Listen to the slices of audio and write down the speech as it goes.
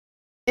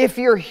if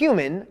you're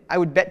human, I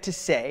would bet to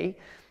say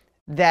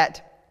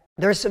that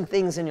there's some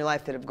things in your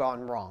life that have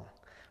gone wrong,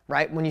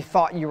 right? When you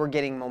thought you were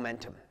getting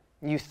momentum,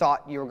 you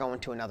thought you were going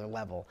to another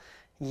level.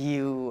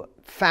 You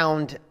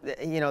found,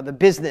 the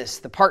business,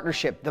 the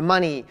partnership, the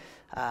money,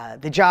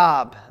 the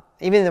job,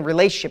 even the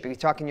relationship, if you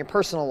talk in your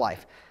personal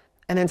life,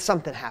 and then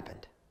something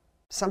happened.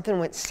 Something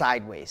went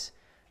sideways.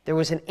 There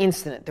was an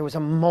incident, there was a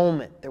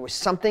moment, there was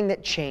something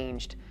that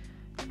changed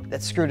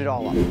that screwed it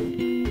all up.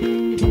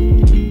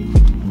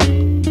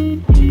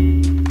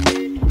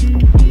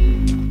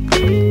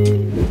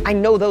 I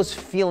know those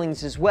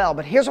feelings as well,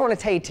 but here's what I want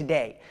to tell you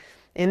today.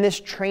 In this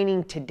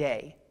training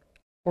today,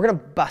 we're going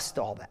to bust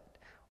all that.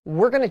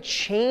 We're going to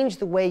change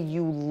the way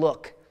you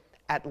look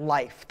at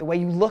life, the way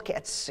you look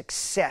at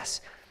success,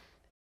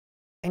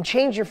 and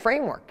change your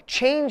framework,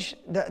 change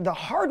the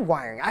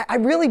hardwiring. I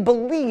really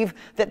believe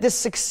that this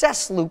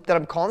success loop that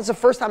I'm calling, this is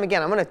the first time,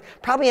 again, I'm going to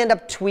probably end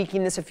up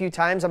tweaking this a few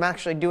times. I'm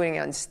actually doing it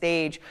on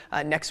stage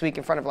next week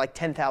in front of like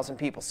 10,000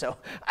 people, so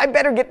I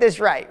better get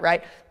this right?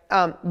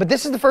 But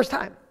this is the first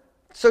time.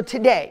 So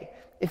today,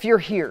 if you're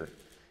here,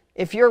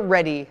 if you're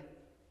ready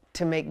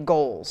to make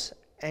goals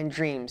and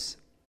dreams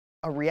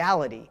a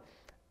reality,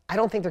 I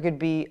don't think there could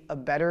be a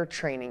better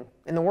training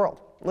in the world.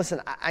 Listen,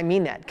 I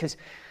mean that because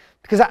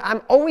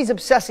I'm always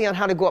obsessing on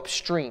how to go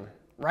upstream,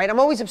 right? I'm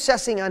always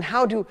obsessing on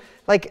how to,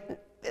 like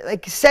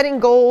setting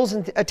goals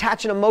and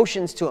attaching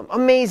emotions to them.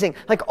 Amazing.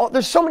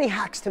 There's so many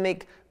hacks to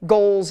make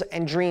goals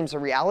and dreams a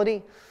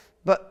reality.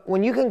 But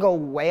when you can go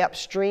way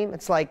upstream,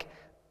 it's like,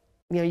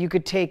 you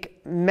could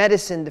take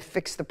medicine to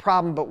fix the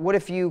problem, but what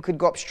if you could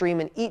go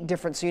upstream and eat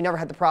different so you never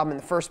had the problem in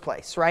the first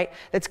place, right?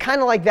 It's kind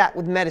of like that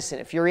with medicine.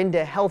 If you're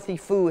into healthy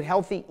food,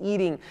 healthy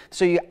eating,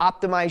 so you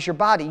optimize your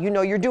body,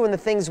 you're doing the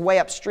things way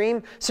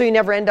upstream so you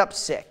never end up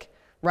sick,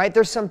 right?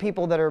 There's some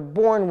people that are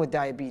born with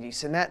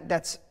diabetes, and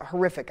that's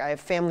horrific. I have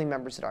family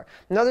members that are.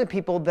 And other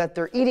people that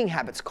their eating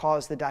habits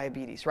cause the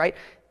diabetes, right?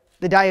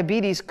 The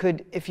diabetes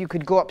could, if you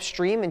could go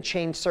upstream and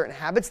change certain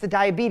habits, the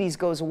diabetes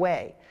goes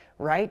away,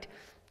 right?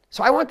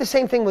 So I want the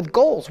same thing with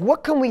goals.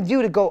 What can we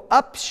do to go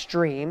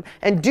upstream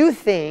and do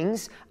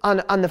things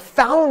on the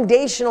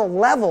foundational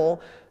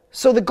level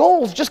so the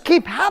goals just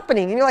keep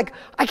happening? And you're like,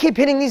 I keep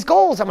hitting these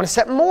goals. I'm going to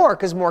set more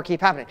because more keep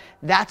happening.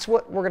 That's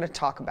what we're going to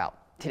talk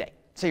about today.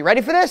 So you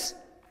ready for this?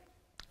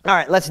 All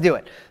right, let's do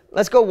it.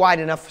 Let's go wide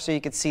enough so you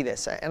can see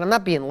this. And I'm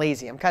not being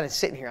lazy. I'm kind of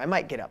sitting here. I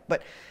might get up.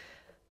 But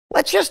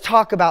let's just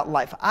talk about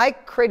life. I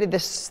created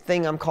this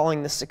thing I'm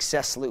calling the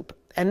success loop.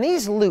 And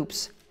these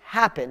loops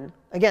happen,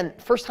 again,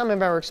 first time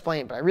I've ever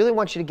explained, but I really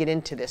want you to get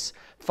into this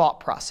thought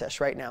process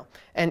right now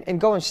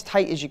and go as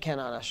tight as you can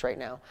on us right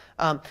now.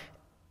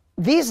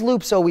 These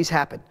loops always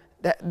happen.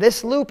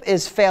 This loop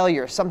is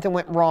failure. Something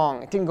went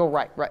wrong. It didn't go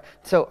right.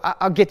 So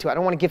I'll get to it. I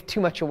don't want to give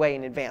too much away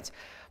in advance.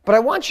 But I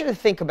want you to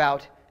think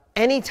about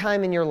any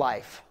time in your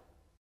life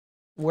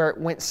where it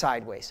went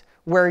sideways,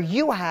 where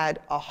you had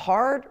a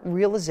hard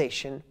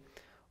realization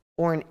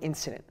or an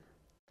incident.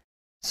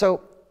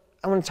 So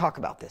I want to talk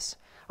about this.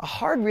 A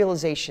hard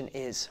realization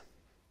is,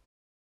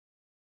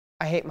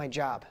 I hate my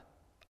job.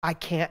 I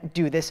can't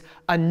do this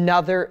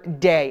another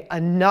day.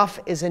 Enough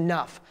is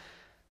enough.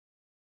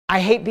 I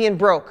hate being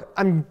broke.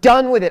 I'm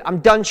done with it. I'm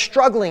done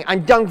struggling.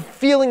 I'm done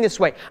feeling this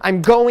way.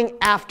 I'm going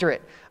after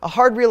it. A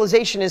hard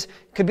realization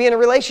could be in a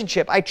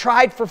relationship. I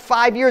tried for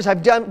 5 years.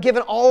 I've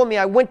given all of me.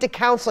 I went to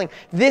counseling.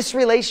 This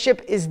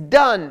relationship is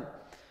done,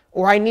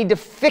 or I need to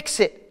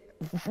fix it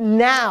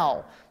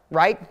now.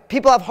 Right?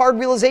 People have hard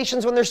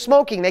realizations when they're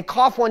smoking. They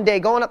cough one day,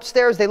 going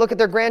upstairs, they look at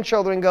their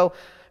grandchild and go,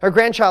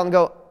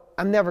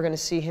 I'm never going to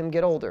see him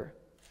get older.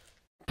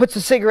 Puts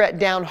the cigarette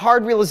down,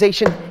 hard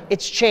realization,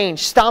 it's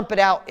changed. Stomp it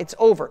out, it's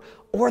over.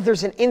 Or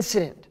there's an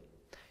incident.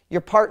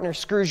 Your partner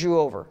screws you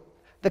over.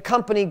 The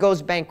company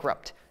goes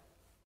bankrupt.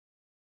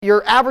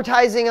 You're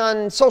advertising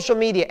on social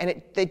media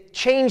and they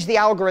change the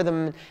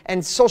algorithm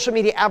and social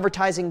media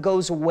advertising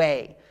goes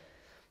away.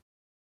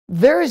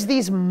 There's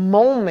these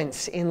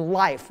moments in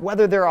life,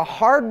 whether they're a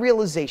hard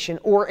realization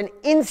or an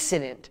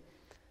incident,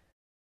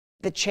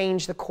 that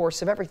change the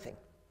course of everything.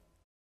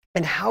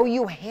 And how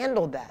you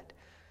handle that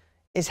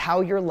is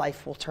how your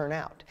life will turn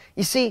out.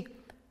 You see,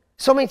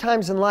 so many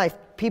times in life,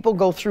 people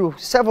go through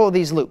several of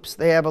these loops.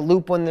 They have a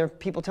loop when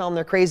people tell them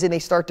they're crazy and they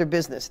start their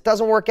business. It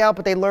doesn't work out,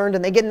 but they learned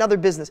and they get another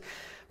business.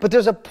 But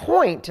there's a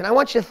point, and I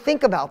want you to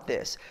think about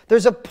this.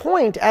 There's a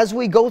point as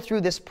we go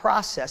through this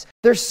process,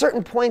 there's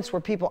certain points where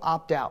people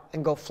opt out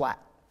and go flat,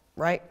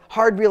 right?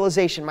 Hard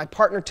realization. My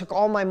partner took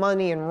all my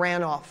money and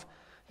ran off.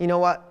 You know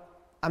what?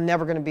 I'm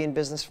never going to be in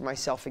business for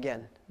myself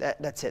again.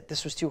 That's it.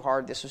 This was too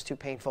hard. This was too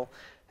painful.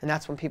 And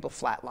that's when people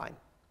flatline.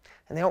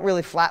 And they don't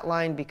really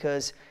flatline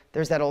because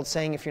there's that old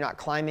saying, if you're not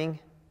climbing,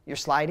 you're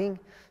sliding.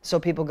 So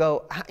people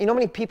go, you know how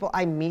many people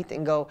I meet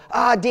and go,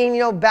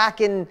 Dean, back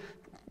in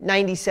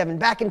 97,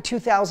 back in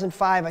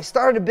 2005, I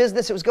started a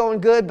business, it was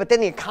going good, but then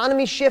the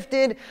economy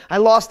shifted, I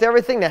lost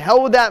everything, to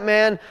hell with that,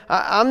 man.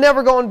 I'm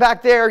never going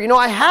back there.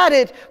 I had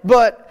it,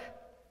 but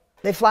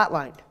they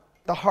flatlined.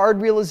 The hard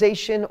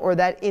realization or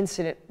that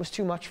incident was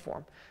too much for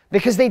them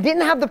because they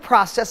didn't have the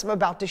process I'm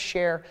about to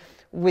share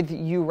with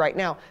you right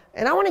now.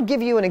 And I want to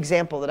give you an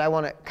example that I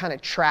want to kind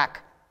of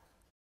track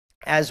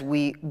as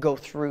we go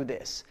through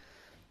this.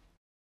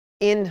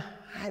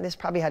 This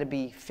probably had to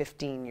be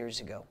 15 years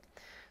ago.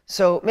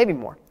 So maybe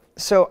more.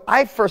 So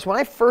when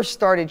I first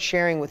started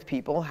sharing with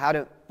people how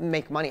to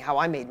make money, how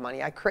I made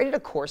money, I created a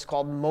course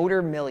called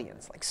Motor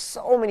Millions, like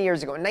so many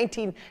years ago. In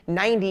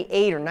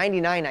 1998 or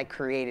 99, I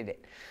created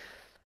it.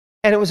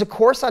 And it was a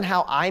course on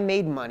how I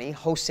made money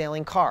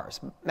wholesaling cars,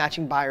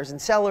 matching buyers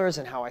and sellers,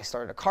 and how I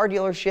started a car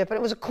dealership. And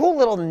it was a cool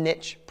little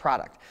niche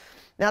product.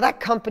 Now that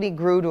company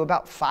grew to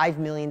about $5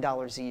 million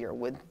a year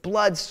with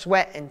blood,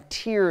 sweat, and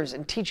tears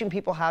and teaching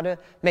people how to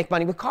make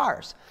money with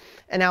cars.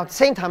 And now at the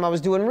same time, I was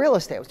doing real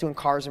estate. I was doing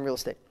cars and real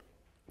estate.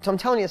 So I'm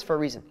telling you this for a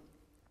reason.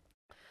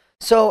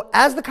 So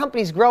as the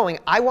company's growing,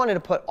 I wanted to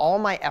put all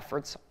my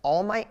efforts,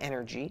 all my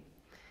energy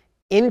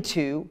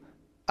into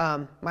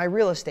my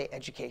real estate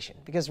education,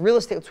 because real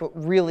estate is what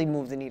really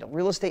moved the needle.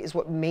 Real estate is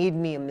what made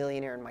me a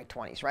millionaire in my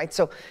 20s, right?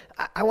 So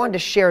I wanted to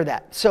share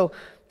that. So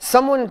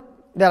someone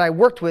that I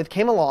worked with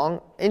came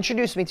along,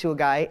 introduced me to a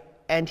guy,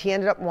 and he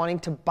ended up wanting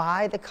to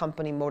buy the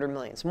company Motor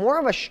Millions. More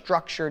of a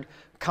structured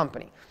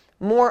company,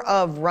 more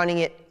of running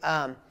it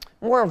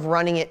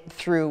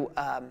through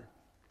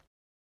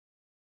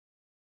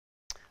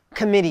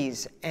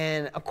committees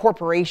and a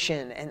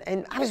corporation,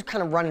 and I was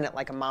kind of running it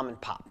like a mom and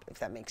pop, if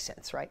that makes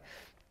sense, right?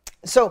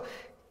 So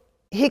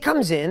he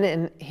comes in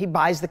and he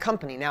buys the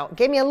company. Now, it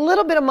gave me a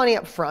little bit of money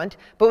up front,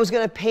 but was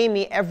going to pay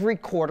me every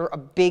quarter a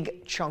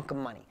big chunk of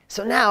money.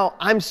 So now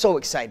I'm so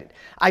excited.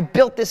 I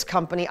built this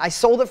company. I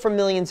sold it for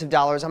millions of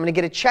dollars. I'm going to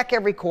get a check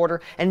every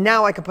quarter, and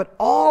now I can put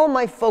all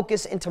my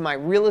focus into my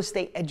real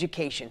estate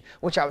education,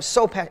 which I was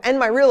so passionate, and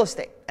my real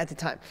estate at the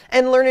time,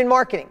 and learning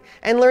marketing,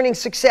 and learning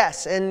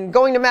success, and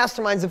going to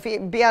masterminds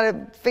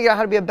and figure out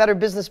how to be a better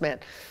businessman.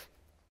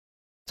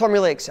 So I'm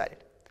really excited.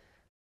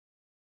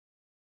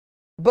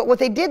 But what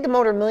they did to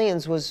Motor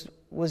Millions was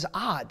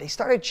odd. They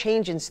started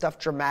changing stuff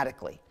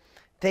dramatically.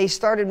 They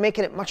started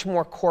making it much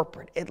more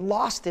corporate. It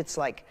lost its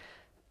like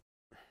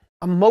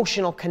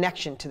emotional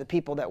connection to the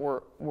people that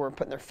were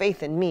putting their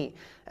faith in me.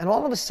 And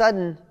all of a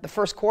sudden, the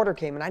first quarter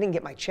came and I didn't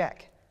get my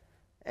check.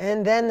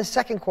 And then the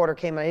second quarter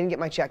came and I didn't get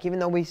my check, even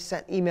though we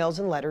sent emails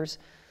and letters.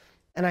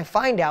 And I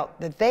find out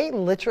that they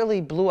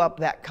literally blew up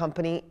that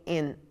company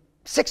in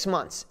 6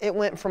 months. It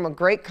went from a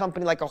great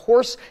company, like a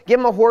horse, give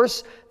them a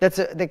horse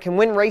that can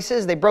win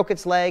races, they broke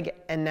its leg,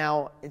 and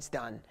now it's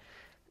done.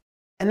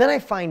 And then I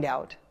find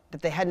out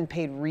that they hadn't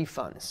paid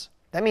refunds.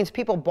 That means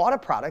people bought a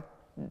product,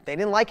 they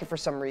didn't like it for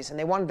some reason,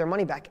 they wanted their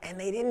money back, and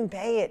they didn't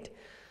pay it.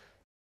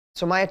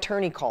 So my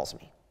attorney calls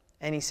me,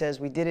 and he says,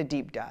 we did a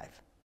deep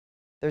dive.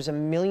 There's $1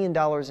 million in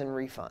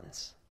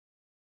refunds.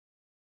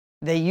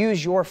 They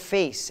use your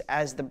face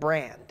as the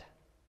brand.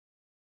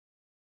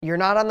 You're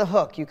not on the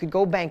hook. You could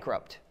go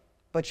bankrupt,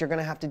 but you're going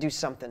to have to do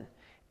something.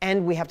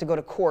 And we have to go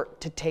to court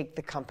to take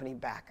the company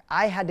back.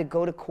 I had to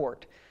go to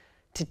court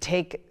to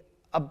take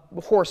a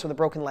horse with a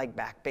broken leg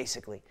back,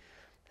 basically.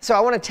 So I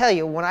want to tell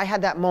you, when I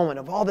had that moment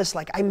of all this,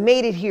 like, I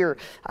made it here,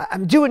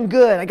 I'm doing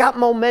good, I got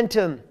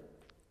momentum,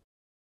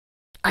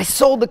 I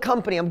sold the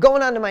company, I'm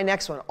going on to my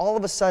next one, all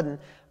of a sudden,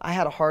 I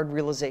had a hard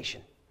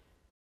realization.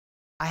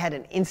 I had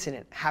an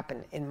incident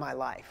happen in my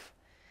life.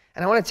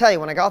 And I want to tell you,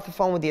 when I got off the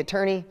phone with the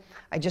attorney,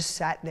 I just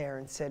sat there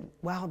and said,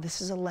 wow,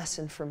 this is a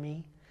lesson for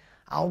me.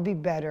 I'll be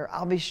better.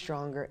 I'll be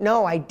stronger.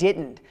 No, I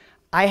didn't.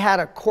 I had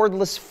a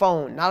cordless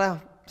phone, not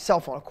a cell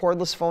phone, a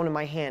cordless phone in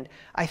my hand.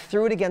 I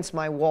threw it against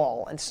my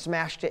wall and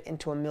smashed it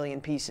into a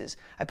million pieces.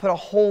 I put a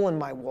hole in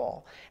my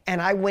wall,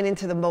 and I went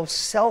into the most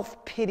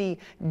self-pity,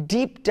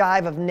 deep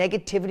dive of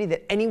negativity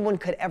that anyone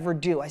could ever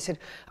do. I said,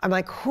 I'm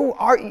like, who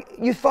are you?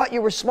 You thought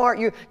you were smart.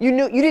 You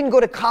knew you didn't go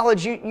to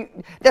college.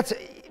 That's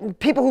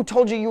people who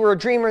told you you were a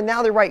dreamer.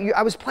 Now they're right.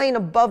 I was playing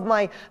above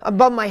my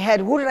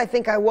head. Who did I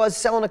think I was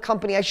selling a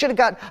company? I should have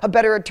got a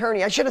better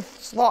attorney. I should have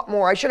thought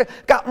more. I should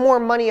have got more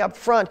money up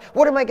front.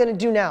 What am I going to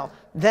do now?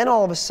 Then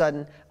all of a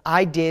sudden,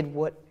 I did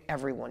what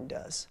everyone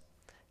does,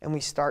 and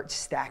we start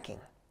stacking.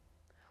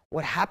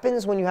 What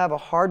happens when you have a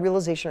hard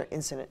realization or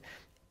incident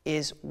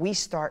is we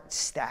start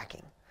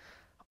stacking.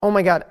 Oh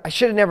my God, I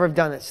should have never have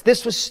done this.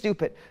 This was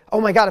stupid.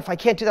 Oh my God, if I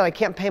can't do that, I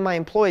can't pay my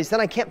employees.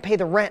 Then I can't pay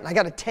the rent, and I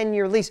got a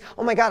 10-year lease.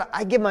 Oh my God,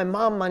 I give my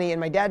mom money and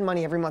my dad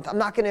money every month. I'm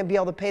not going to be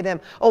able to pay them.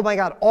 Oh my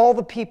God, all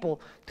the people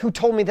who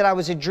told me that I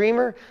was a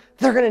dreamer,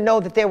 they're going to know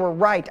that they were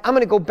right. I'm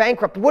going to go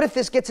bankrupt. What if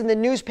this gets in the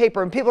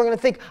newspaper and people are going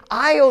to think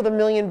I owe the $1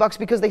 million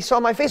because they saw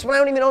my face when I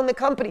don't even own the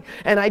company?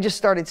 And I just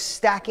started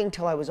stacking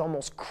till I was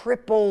almost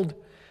crippled.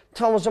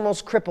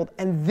 Almost crippled.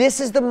 And this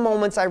is the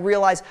moments I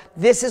realize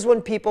this is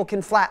when people can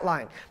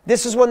flatline.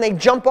 This is when they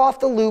jump off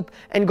the loop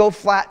and go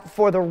flat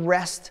for the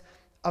rest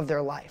of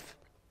their life.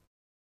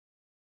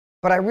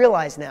 But I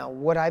realize now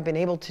what I've been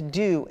able to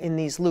do in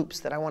these loops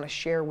that I want to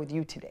share with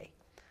you today.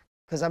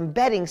 Because I'm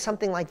betting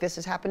something like this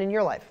has happened in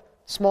your life.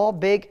 Small,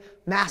 big,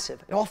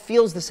 massive. It all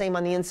feels the same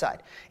on the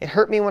inside. It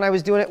hurt me when I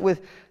was doing it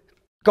with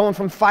going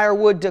from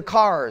firewood to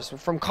cars,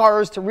 from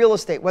cars to real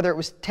estate, whether it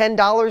was $10,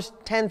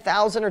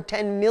 $10,000, or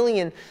 $10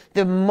 million,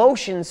 the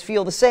emotions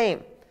feel the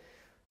same.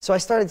 So I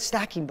started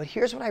stacking, but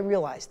here's what I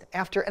realized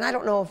after, and I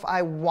don't know if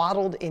I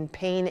waddled in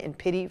pain and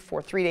pity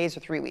for 3 days or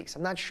 3 weeks.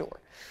 I'm not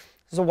sure.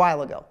 This was a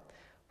while ago.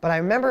 But I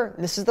remember,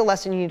 and this is the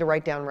lesson you need to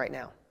write down right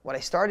now. What I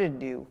started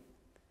to do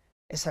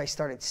is I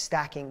started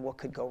stacking what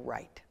could go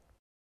right.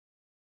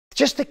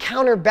 Just to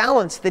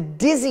counterbalance the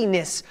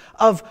dizziness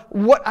of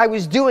what I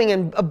was doing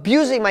and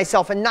abusing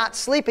myself and not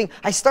sleeping,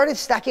 I started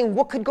stacking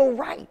what could go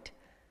right.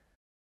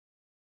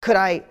 Could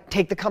I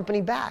take the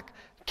company back?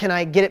 Can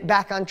I get it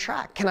back on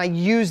track? Can I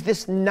use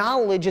this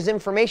knowledge as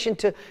information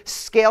to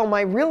scale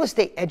my real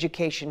estate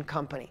education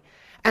company?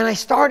 And I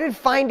started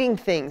finding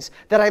things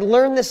that I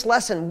learned this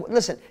lesson.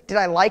 Listen, did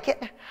I like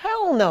it?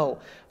 Hell no.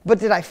 But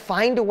did I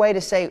find a way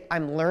to say,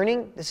 I'm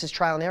learning, this is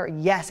trial and error?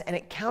 Yes, and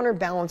it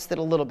counterbalanced it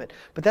a little bit.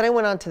 But then I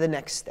went on to the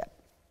next step.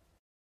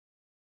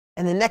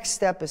 And the next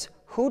step is,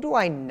 who do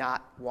I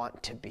not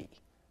want to be?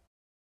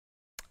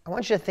 I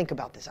want you to think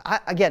about this.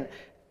 Again,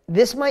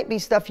 this might be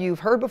stuff you've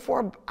heard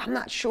before. But I'm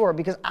not sure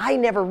because I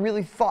never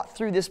really thought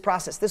through this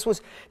process. This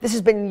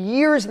has been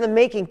years in the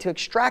making to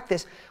extract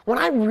this. When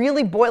I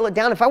really boil it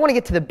down, if I want to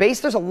get to the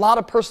base, there's a lot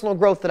of personal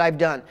growth that I've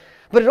done.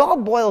 But it all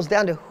boils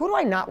down to, who do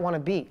I not want to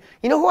be?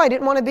 You know who I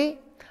didn't want to be?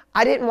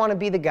 I didn't want to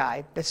be the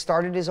guy that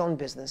started his own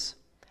business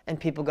and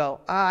people go,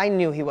 I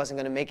knew he wasn't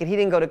going to make it. He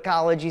didn't go to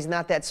college. He's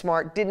not that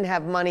smart. Didn't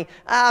have money.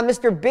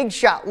 Mr. Big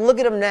Shot, look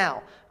at him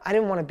now. I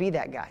didn't want to be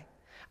that guy.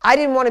 I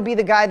didn't want to be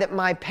the guy that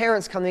my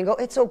parents come in and go,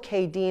 it's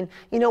okay, Dean.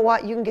 You know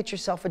what? You can get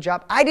yourself a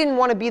job. I didn't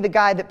want to be the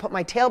guy that put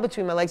my tail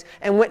between my legs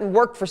and went and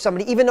worked for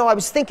somebody, even though I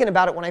was thinking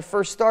about it when I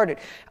first started.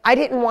 I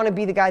didn't want to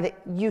be the guy that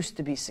used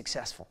to be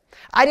successful.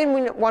 I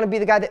didn't want to be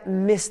the guy that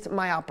missed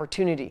my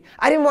opportunity.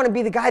 I didn't want to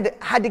be the guy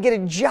that had to get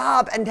a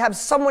job and have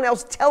someone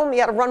else tell me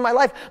how to run my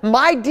life.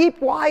 My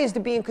deep why is to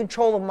be in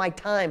control of my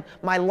time,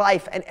 my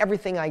life, and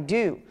everything I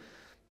do.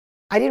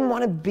 I didn't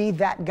want to be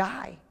that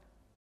guy.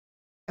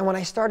 And when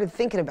I started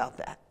thinking about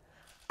that,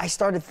 I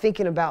started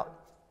thinking about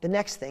the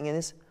next thing, and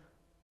is,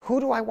 who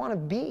do I want to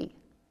be?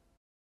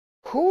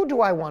 Who do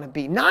I want to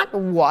be? Not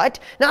what,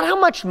 not how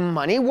much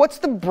money, what's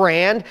the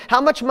brand, how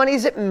much money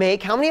does it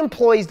make, how many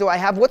employees do I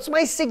have, what's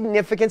my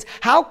significance,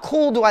 how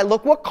cool do I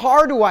look, what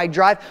car do I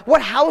drive,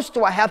 what house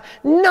do I have?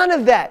 None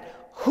of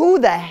that. Who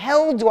the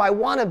hell do I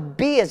want to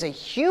be as a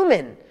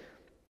human?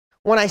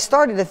 When I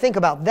started to think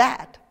about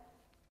that,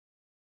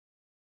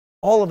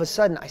 all of a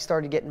sudden I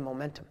started getting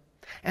momentum.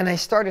 And I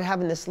started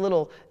having this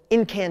little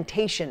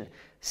incantation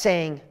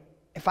saying,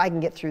 if I can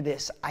get through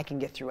this, I can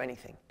get through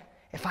anything.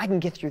 If I can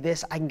get through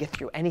this, I can get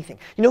through anything.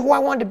 You know who I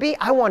wanted to be?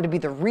 I wanted to be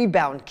the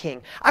rebound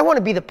king. I want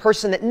to be the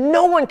person that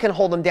no one can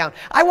hold them down.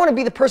 I want to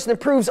be the person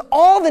that proves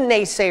all the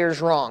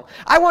naysayers wrong.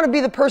 I want to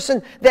be the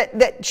person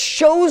that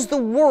shows the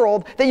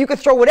world that you can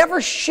throw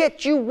whatever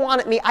shit you want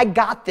at me. I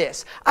got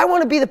this. I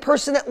want to be the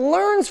person that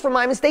learns from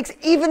my mistakes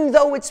even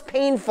though it's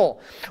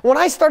painful. When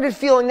I started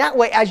feeling that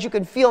way, as you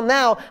can feel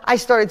now, I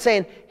started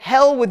saying,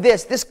 hell with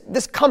this.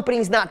 This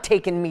company's not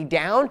taking me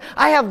down.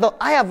 I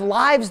have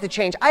lives to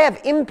change. I have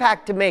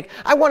impact to make.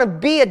 I want to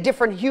be a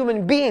different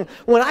human being.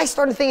 When I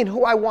started thinking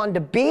who I wanted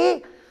to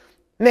be,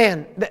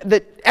 man,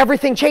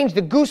 everything changed.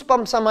 The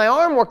goosebumps on my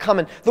arm were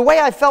coming. The way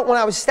I felt when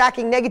I was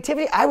stacking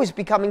negativity, I was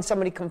becoming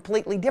somebody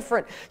completely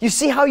different. You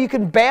see how you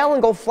can bail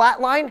and go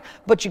flatline,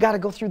 but you got to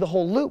go through the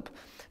whole loop.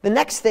 The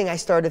next thing I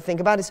started to think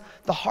about is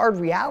the hard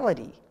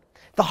reality.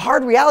 The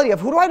hard reality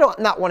of who do I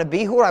not want to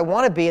be, who do I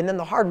want to be, and then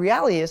the hard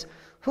reality is,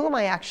 who am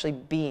I actually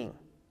being?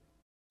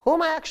 Who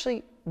am I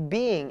actually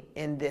being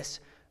in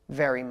this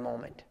very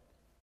moment?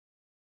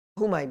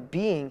 Who am I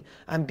being?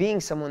 I'm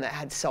being someone that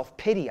had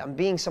self-pity. I'm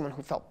being someone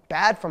who felt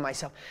bad for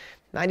myself.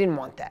 And I didn't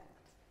want that.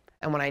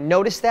 And when I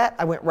noticed that,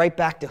 I went right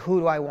back to who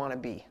do I want to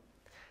be?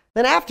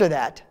 Then after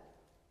that,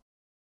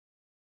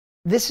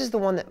 this is the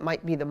one that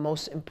might be the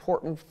most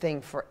important thing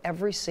for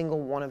every single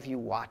one of you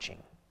watching.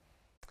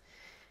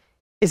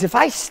 Is if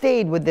I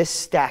stayed with this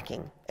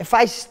stacking, if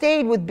I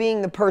stayed with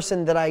being the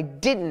person that I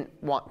didn't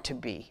want to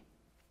be,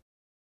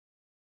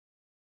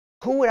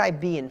 who would I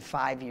be in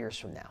 5 years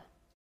from now?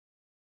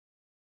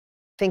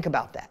 Think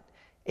about that.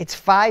 It's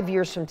 5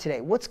 years from today.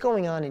 What's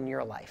going on in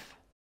your life?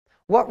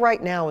 What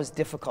right now is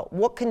difficult?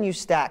 What can you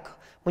stack?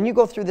 When you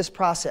go through this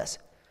process,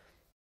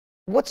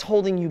 what's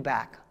holding you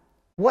back?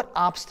 What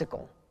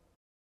obstacle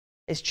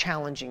is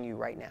challenging you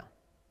right now?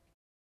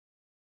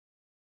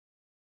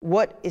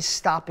 What is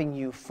stopping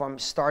you from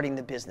starting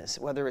the business?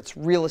 Whether it's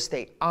real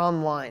estate,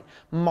 online,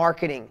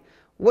 marketing.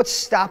 What's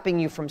stopping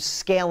you from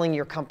scaling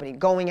your company,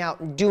 going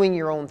out and doing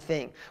your own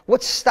thing?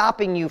 What's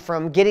stopping you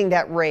from getting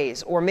that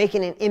raise or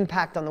making an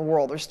impact on the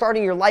world or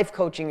starting your life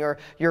coaching or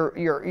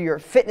your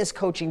fitness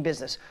coaching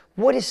business?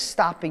 What is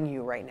stopping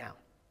you right now?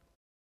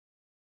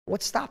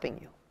 What's stopping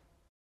you?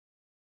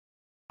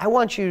 I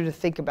want you to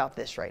think about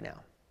this right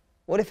now.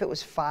 What if it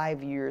was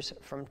 5 years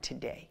from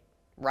today,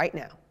 right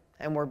now,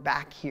 and we're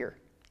back here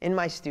in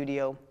my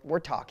studio, we're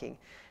talking,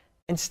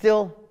 and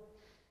still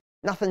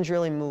nothing's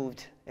really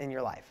moved in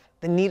your life.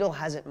 The needle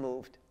hasn't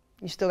moved.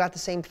 You still got the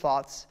same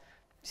thoughts,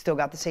 you still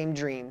got the same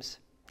dreams,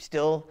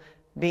 still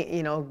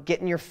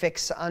getting your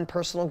fix on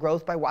personal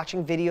growth by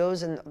watching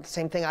videos, and the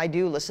same thing I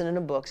do, listening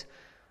to books.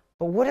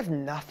 But what if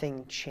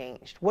nothing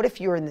changed? What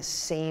if you're in the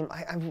same,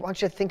 I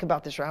want you to think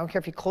about this, right? I don't care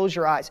if you close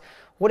your eyes.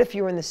 What if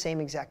you were in the same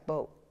exact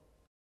boat?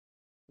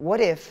 What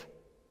if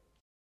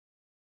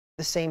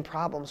the same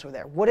problems were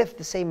there? What if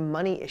the same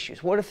money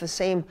issues? What if the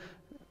same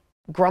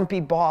grumpy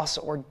boss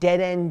or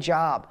dead-end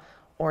job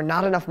or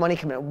not enough money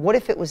coming in? What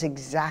if it was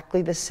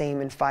exactly the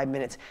same in 5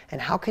 minutes? And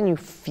how can you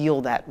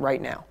feel that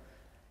right now?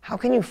 How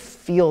can you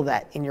feel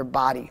that in your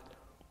body?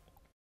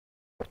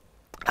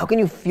 How can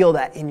you feel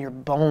that in your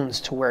bones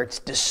to where it's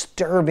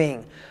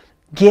disturbing?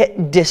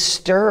 Get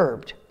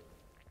disturbed.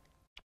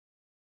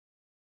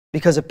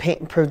 Because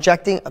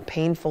projecting a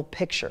painful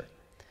picture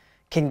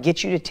can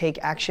get you to take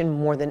action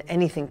more than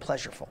anything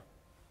pleasurable.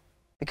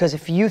 Because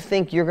if you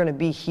think you're going to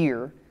be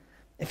here,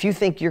 if you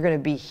think you're going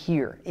to be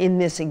here in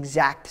this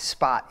exact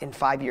spot in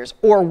 5 years,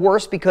 or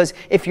worse, because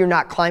if you're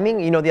not climbing,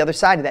 you know the other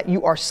side of that,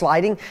 you are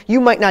sliding,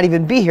 you might not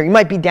even be here. You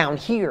might be down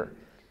here.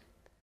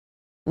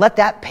 Let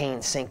that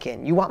pain sink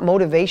in. You want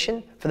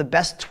motivation for the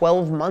best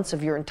 12 months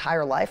of your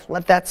entire life?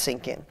 Let that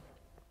sink in.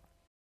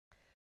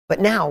 But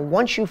now,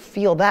 once you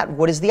feel that,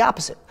 what is the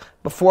opposite?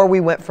 Before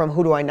we went from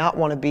who do I not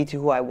want to be to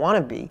who I want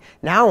to be,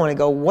 now I want to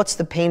go, what's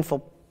the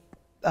painful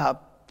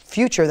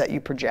future that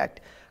you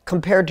project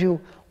compared to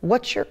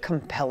what's your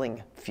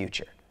compelling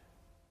future?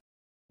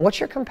 What's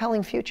your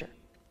compelling future?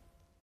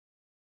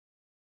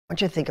 I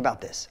want you to think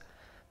about this.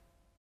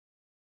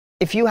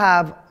 If you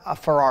have a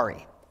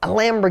Ferrari, a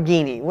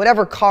Lamborghini,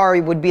 whatever car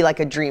would be like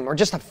a dream, or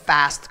just a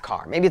fast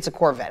car, maybe it's a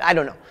Corvette, I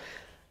don't know.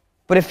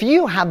 But if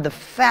you have the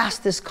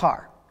fastest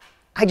car,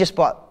 I just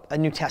bought a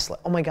new Tesla.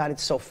 Oh my God,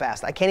 it's so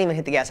fast. I can't even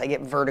hit the gas. I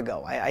get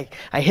vertigo. I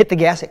hit the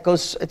gas, it's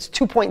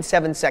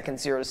 2.7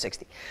 seconds, 0 to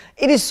 60.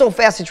 It is so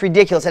fast, it's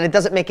ridiculous, and it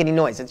doesn't make any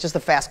noise. It's just a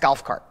fast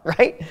golf cart,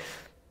 right?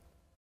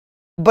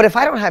 But if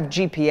I don't have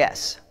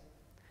GPS,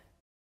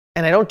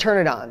 and I don't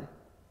turn it on,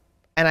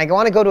 and I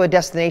want to go to a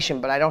destination,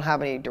 but I don't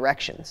have any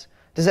directions,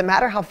 does it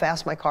matter how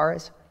fast my car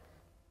is?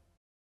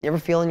 You ever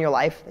feel in your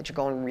life that you're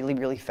going really,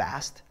 really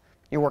fast?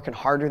 You're working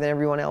harder than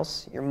everyone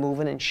else. You're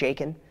moving and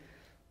shaking,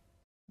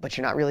 but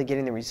you're not really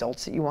getting the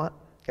results that you want?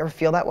 You ever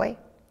feel that way?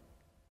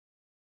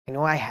 I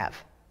know I have.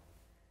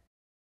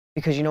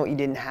 Because you know what you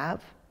didn't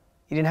have?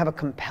 You didn't have a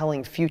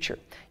compelling future.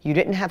 You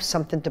didn't have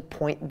something to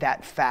point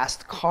that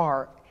fast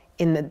car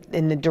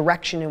in the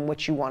direction in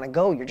which you want to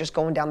go. You're just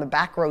going down the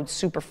back road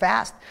super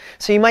fast.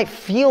 So you might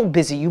feel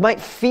busy. You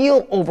might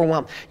feel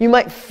overwhelmed. You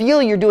might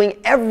feel you're doing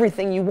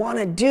everything you want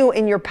to do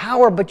in your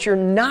power, but you're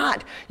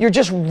not. You're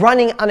just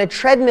running on a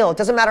treadmill. It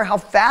doesn't matter how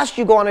fast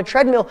you go on a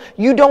treadmill.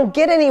 You don't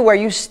get anywhere.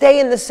 You stay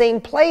in the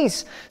same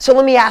place. So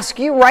let me ask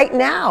you right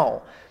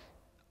now,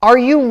 are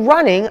you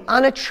running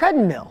on a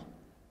treadmill?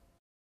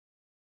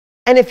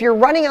 And if you're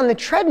running on the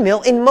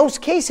treadmill, in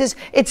most cases,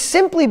 it's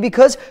simply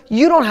because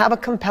you don't have a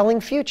compelling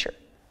future.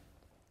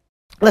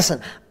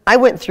 Listen, I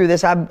went through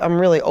this. I'm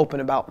really open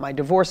about my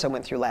divorce I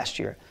went through last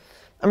year.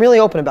 I'm really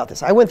open about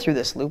this. I went through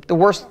this loop, the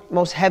worst,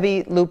 most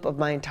heavy loop of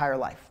my entire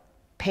life.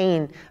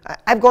 Pain.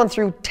 I've gone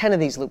through 10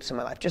 of these loops in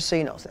my life, just so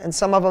you know. And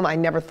some of them I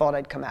never thought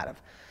I'd come out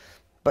of.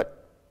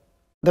 But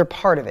they're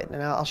part of it,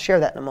 and I'll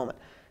share that in a moment.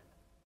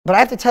 But I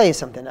have to tell you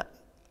something.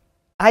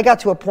 I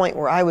got to a point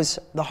where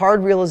the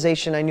hard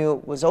realization I knew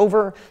it was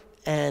over,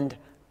 and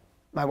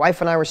my wife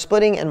and I were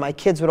splitting, and my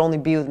kids would only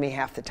be with me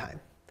half the time.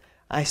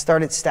 I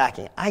started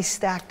stacking. I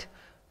stacked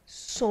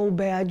so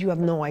bad you have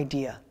no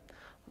idea.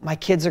 My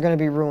kids are going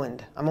to be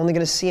ruined. I'm only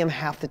going to see them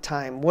half the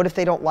time. What if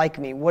they don't like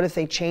me? What if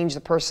they change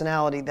the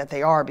personality that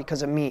they are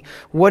because of me?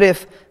 What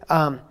if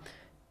I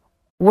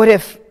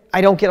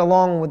don't get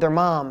along with their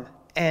mom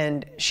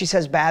and she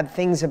says bad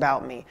things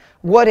about me?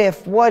 What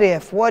if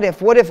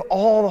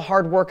all the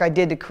hard work I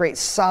did to create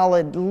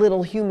solid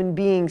little human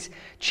beings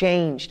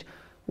changed?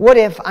 What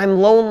if I'm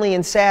lonely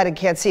and sad and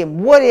can't see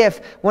him? What if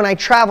when I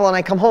travel and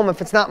I come home,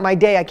 if it's not my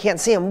day, I can't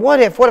see him? What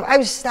if I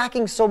was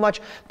stacking so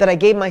much that I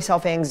gave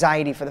myself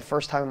anxiety for the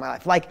first time in my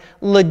life? Like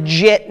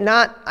legit,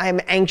 not I'm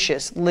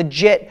anxious,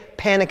 legit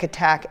panic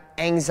attack,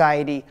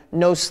 anxiety,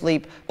 no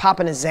sleep,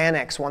 popping a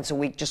Xanax once a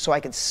week just so I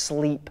could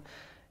sleep.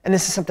 And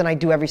this is something I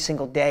do every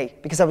single day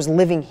because I was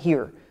living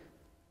here.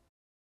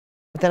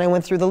 But then I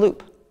went through the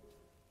loop.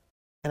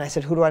 And I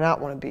said, who do I not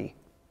want to be?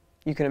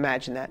 You can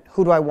imagine that.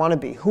 Who do I want to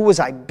be? Who was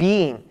I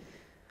being?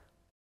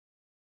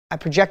 I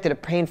projected a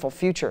painful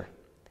future.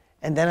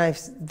 And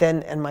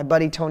then my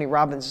buddy Tony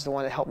Robbins is the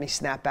one that helped me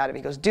snap out of it.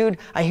 He goes, dude,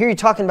 I hear you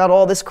talking about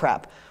all this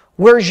crap.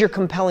 Where's your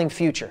compelling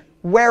future?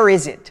 Where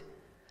is it?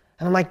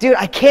 And I'm like, dude,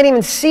 I can't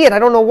even see it. I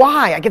don't know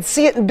why. I can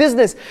see it in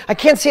business. I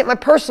can't see it in my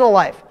personal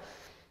life.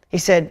 He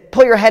said,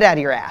 pull your head out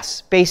of your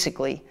ass,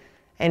 basically,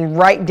 and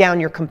write down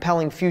your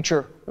compelling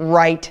future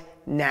right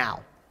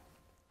now.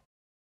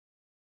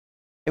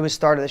 It was the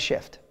start of the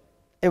shift.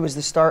 It was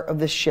the start of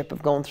this ship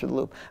of going through the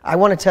loop. I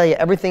want to tell you,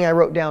 everything I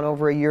wrote down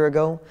over a year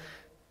ago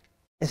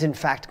is in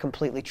fact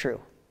completely true.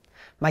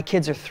 My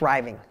kids are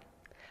thriving.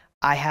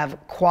 I have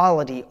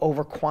quality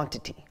over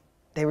quantity.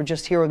 They were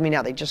just here with me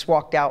now. They just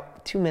walked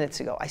out 2 minutes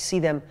ago. I see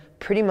them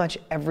pretty much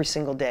every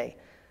single day.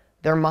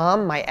 Their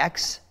mom, my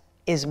ex,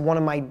 is one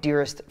of my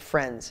dearest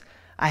friends.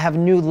 I have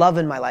new love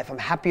in my life. I'm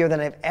happier than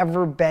I've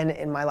ever been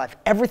in my life.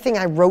 Everything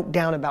I wrote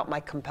down about my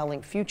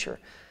compelling future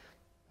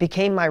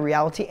became my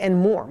reality and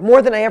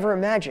more than I ever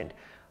imagined.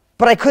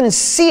 But I couldn't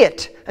see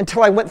it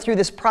until I went through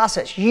this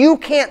process. You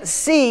can't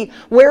see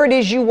where it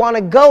is you want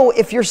to go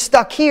if you're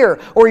stuck here,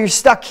 or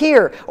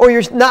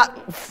you're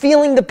not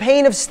feeling the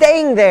pain of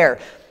staying there.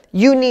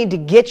 You need to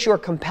get your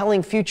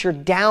compelling future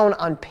down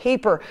on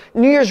paper.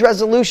 New Year's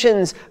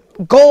resolutions,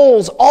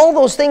 goals, all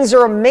those things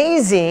are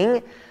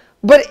amazing,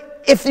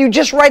 but if you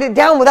just write it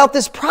down without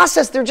this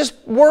process, they're just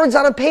words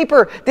on a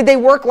paper. Did they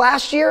work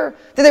last year?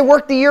 Did they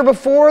work the year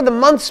before, the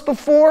months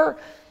before?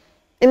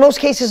 In most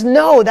cases,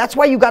 no. That's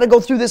why you got to go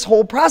through this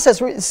whole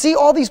process. See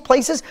all these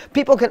places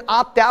people can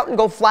opt out and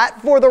go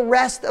flat for the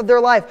rest of their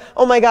life.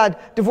 Oh my God,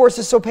 divorce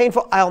is so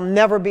painful. I'll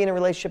never be in a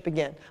relationship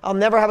again. I'll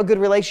never have a good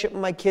relationship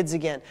with my kids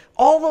again.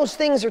 All those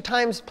things are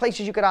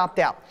places you could opt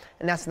out.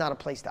 And that's not a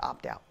place to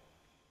opt out.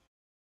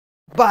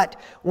 But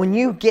when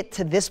you get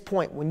to this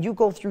point, when you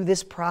go through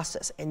this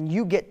process and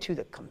you get to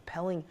the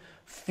compelling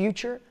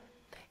future,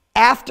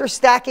 after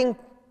stacking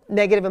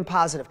negative and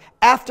positive,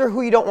 after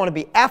who you don't want to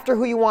be, after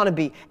who you want to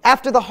be,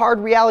 after the hard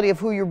reality of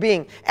who you're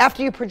being,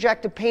 after you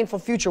project a painful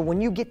future, when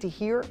you get to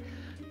here,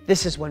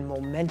 this is when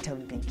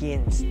momentum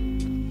begins.